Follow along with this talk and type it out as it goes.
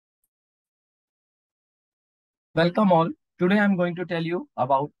Welcome all. Today I'm going to tell you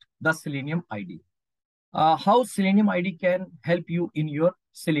about the Selenium IDE. How Selenium IDE can help you in your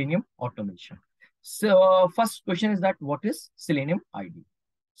Selenium automation. So first question is that what is Selenium IDE?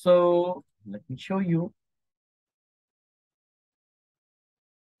 So let me show you.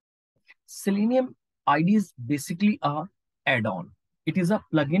 Selenium IDE is basically a add-on. It is a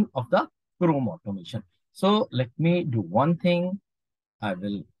plugin of the Chrome automation. So let me do one thing. I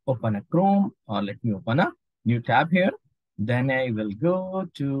will open a Chrome or let me open a new tab here. Then I will go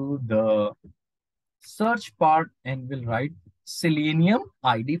to the search part and will write Selenium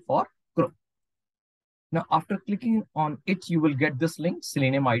ID for Chrome. Now, after clicking on it, you will get this link,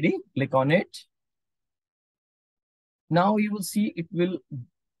 Selenium ID. Click on it. Now you will see it will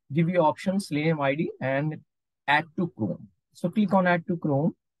give you option Selenium ID and add to Chrome. So click on add to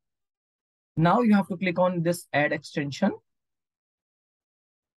Chrome. Now you have to click on this add extension.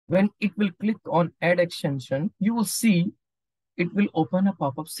 When it will click on add extension, you will see it will open a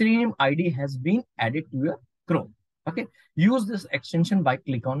pop-up. Selenium ID has been added to your Chrome. Okay. Use this extension by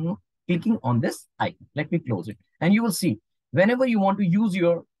clicking on this icon. Let me close it. And you will see whenever you want to use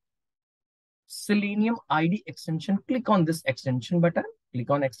your Selenium ID extension, click on this extension button, click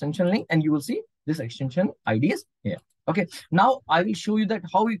on extension link, and you will see this extension ID is here. Okay. Now I will show you that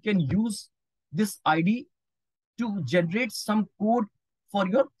how you can use this ID to generate some code for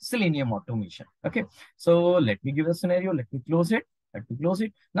your Selenium automation. Okay. So let me give a scenario. Let me close it. Let me close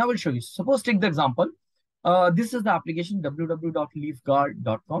it. Now I will show you. Suppose take the example. This is the application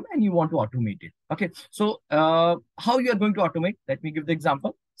www.leafguard.com and you want to automate it. Okay. So how you are going to automate? Let me give the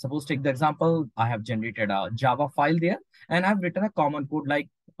example. Suppose take the example. I have generated a Java file there and I have written a common code like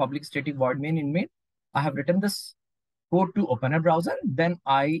public static void main in main. I have written this code to open a browser. Then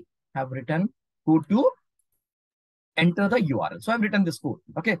I have written code to enter the URL. So I've written this code.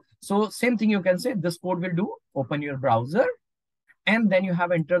 Okay. So same thing you can say this code will do, open your browser and then you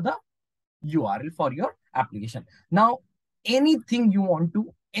have entered the URL for your application. Now, anything you want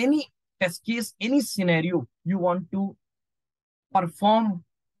to, any test case, any scenario you want to perform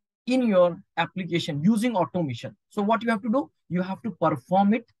in your application using automation. So what you have to do, you have to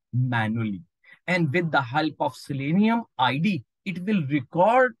perform it manually. And with the help of Selenium ID, it will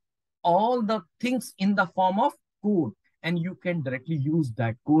record all the things in the form of code and you can directly use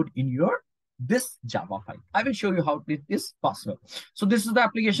that code in your this Java file. I will show you how it is possible. So this is the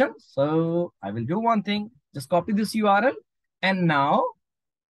application. So I will do one thing, just copy this URL and now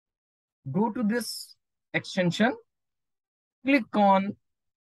go to this extension, click on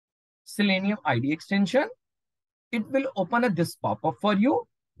Selenium ID extension. It will open this pop-up for you.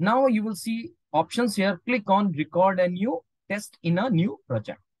 Now you will see options here. Click on record a new test in a new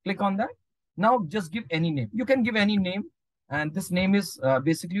project. Click on that. Now just give any name. You can give any name. And this name is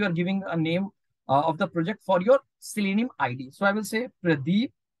basically you are giving a name of the project for your Selenium ID. So I will say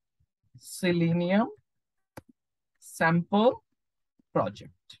Pradeep Selenium sample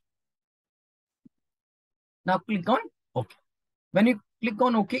project. Now click on OK. When you click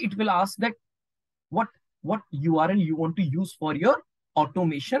on OK, it will ask that what URL you want to use for your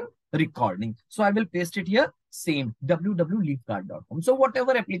automation recording. So I will paste it here, same www.leafguard.com. So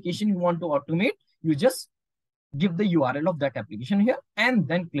whatever application you want to automate, you just give the URL of that application here and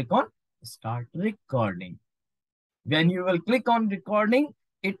then click on start recording. When you will click on recording,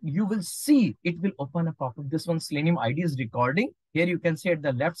 you will see it will open a pop-up. This one Selenium ID is recording. Here you can see at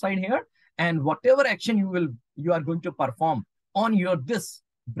the left side here, and whatever action you are going to perform on your this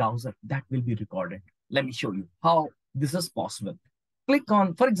browser, that will be recorded. Let me show you how this is possible. Click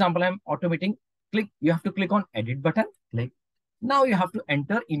on, for example, I'm automating. You have to click on edit button. Click. Now you have to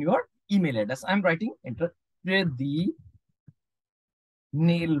enter in your email address. I'm writing enter Pradeep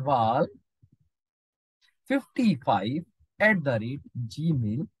Nailwal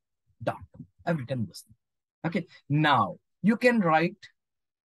 55@gmail.com. I've written this thing. Okay. Now you can write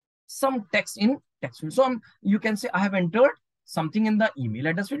some text in text field. So you can say I have entered something in the email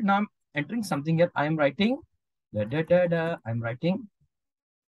address field. Now I'm entering something here. I am writing I'm writing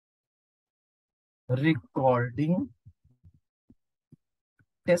recording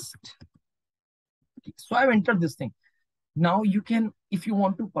test. So I've entered this thing. Now you can, if you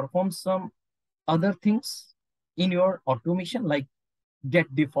want to perform some other things in your automation, like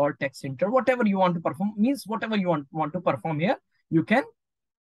get default text enter, whatever you want to perform, means whatever you want to perform here, you can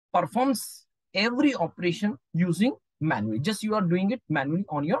perform every operation using manually. Just you are doing it manually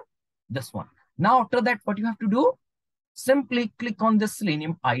on your this one. Now after that, what you have to do, simply click on the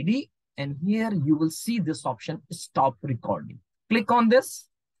Selenium ID and here you will see this option, stop recording. Click on this.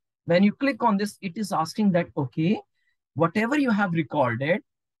 When you click on this, it is asking that, okay, whatever you have recorded,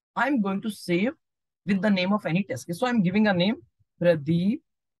 I'm going to save with the name of any test case. So I'm giving a name, Pradeep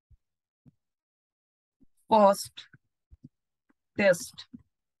first test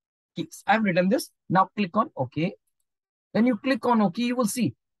case. I've written this. Now click on OK. When you click on OK, you will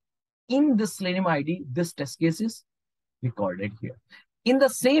see in this Selenium IDE, this test case is recorded here. In the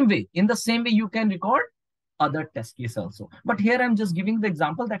same way, you can record other test case also. But here I'm just giving the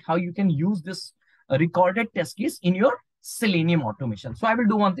example that how you can use this recorded test case in your Selenium automation. So I will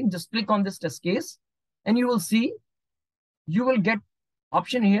do one thing, just click on this test case and you will see, you will get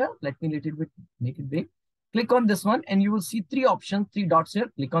option here. Let me little bit make it big. Click on this one and you will see three options, three dots here.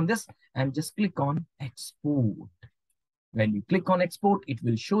 Click on this and just click on export. When you click on export, it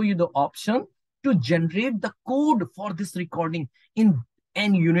will show you the option to generate the code for this recording in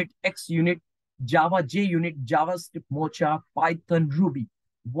N unit, X unit, Java, J unit, JavaScript, Mocha, Python, Ruby.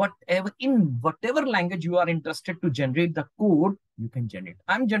 In whatever language you are interested to generate the code, you can generate.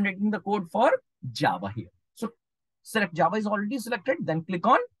 I'm generating the code for Java here. So select Java is already selected, then click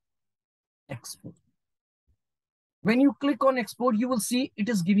on export. When you click on export, you will see it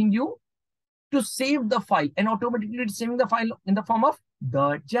is giving you to save the file, and automatically it's saving the file in the form of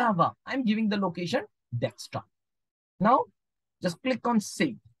the Java. I'm giving the location desktop. Now just click on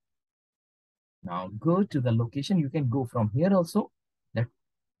save. Now go to the location. You can go from here also, that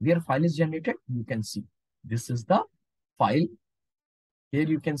where file is generated. You can see this is the file. Here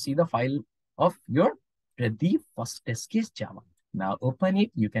you can see the file of your Pradeep first test case Java. Now open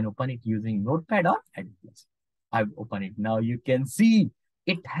it. You can open it using Notepad or Edit Plus. I've opened it. Now you can see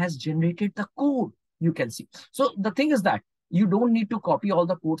it has generated the code. You can see. So the thing is that you don't need to copy all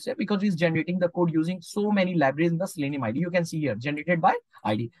the codes here because it's generating the code using so many libraries in the Selenium IDE. You can see here generated by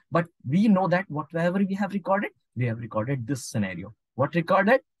IDE. But we know that whatever we have recorded this scenario. What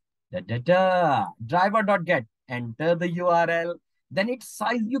recorded? Driver.get. Enter the URL. Then its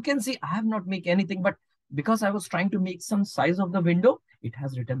size. You can see I have not made anything, but because I was trying to make some size of the window, it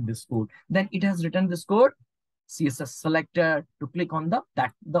has written this code. Then it has written this code. CSS selector to click on the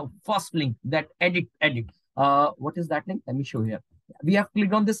first link, that edit. What is that link? Let me show here. We have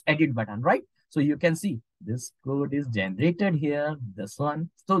clicked on this edit button, right? So you can see this code is generated here, this one.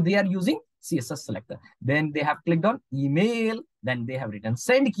 So they are using CSS selector. Then they have clicked on email. Then they have written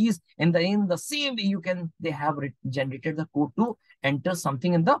send keys. And in the same way, they have generated the code to enter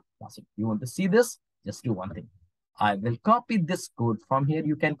something in the process. You want to see this? Just do one thing. I will copy this code from here.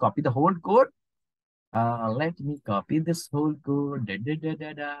 You can copy the whole code. Let me copy this whole code.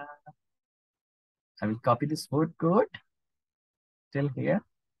 I will copy this whole code till here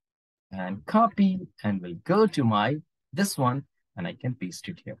and copy, and will go to this one, and I can paste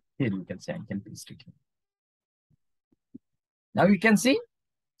it here. Here you can say I can paste it here. Now you can see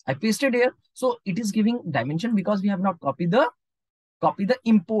I pasted here. So it is giving dimension because we have not copied the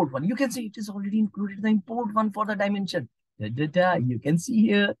import one. You can see it is already included the import one for the dimension. You can see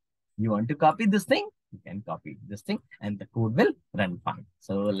here. You want to copy this thing? You can copy this thing and the code will run fine.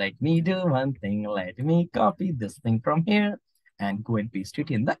 So let me do one thing. Let me copy this thing from here and go and paste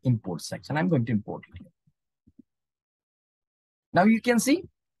it in the import section. I'm going to import it here. Now you can see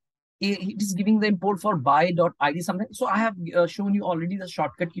it is giving the import for by.id something. So I have shown you already the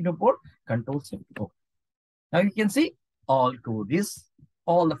shortcut key to import, Control-C. Now you can see all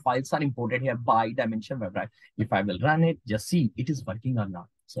the files are imported here by dimension web drive. If I will run it, just see it is working or not.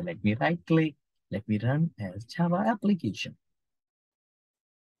 So let me right click. Let me run as Java application.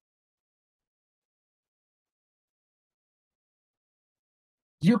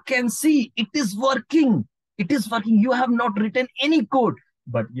 You can see it is working. It is working. You have not written any code,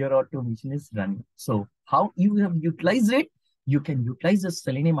 but your automation is running. So how you have utilized it? You can utilize the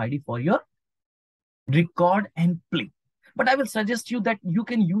Selenium IDE for your record and play. But I will suggest you that you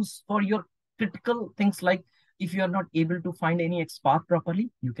can use for your critical things, like if you are not able to find any XPath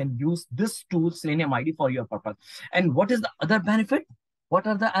properly, you can use this tool, Selenium IDE, for your purpose. And what is the other benefit? What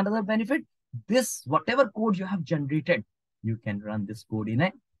are the another benefit? This, whatever code you have generated, you can run this code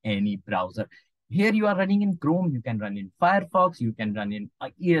in any browser. Here you are running in Chrome, you can run in Firefox, you can run in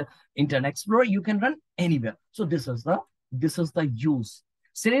Internet Explorer, you can run anywhere. So this is the use.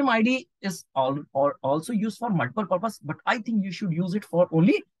 Selenium IDE is also used for multiple purpose, but I think you should use it for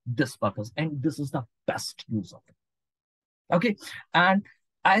only this purpose, and this is the best use of it. Okay, and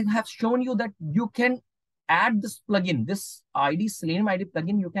I have shown you that you can add this plugin, this Selenium IDE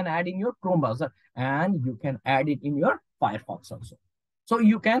plugin, you can add in your Chrome browser, and you can add it in your Firefox also. So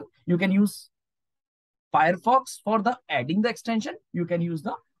you can use Firefox for adding the extension. You can use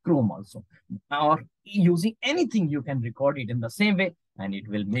the Chrome also, or using anything. You can record it in the same way, and it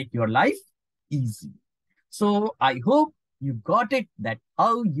will make your life easy. So I hope you got it, that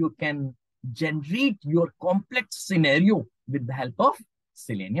how you can generate your complex scenario with the help of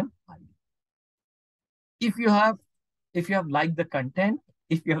Selenium IDE. If you have liked the content,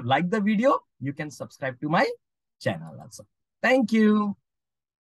 if you have liked the video, you can subscribe to my channel also. Thank you.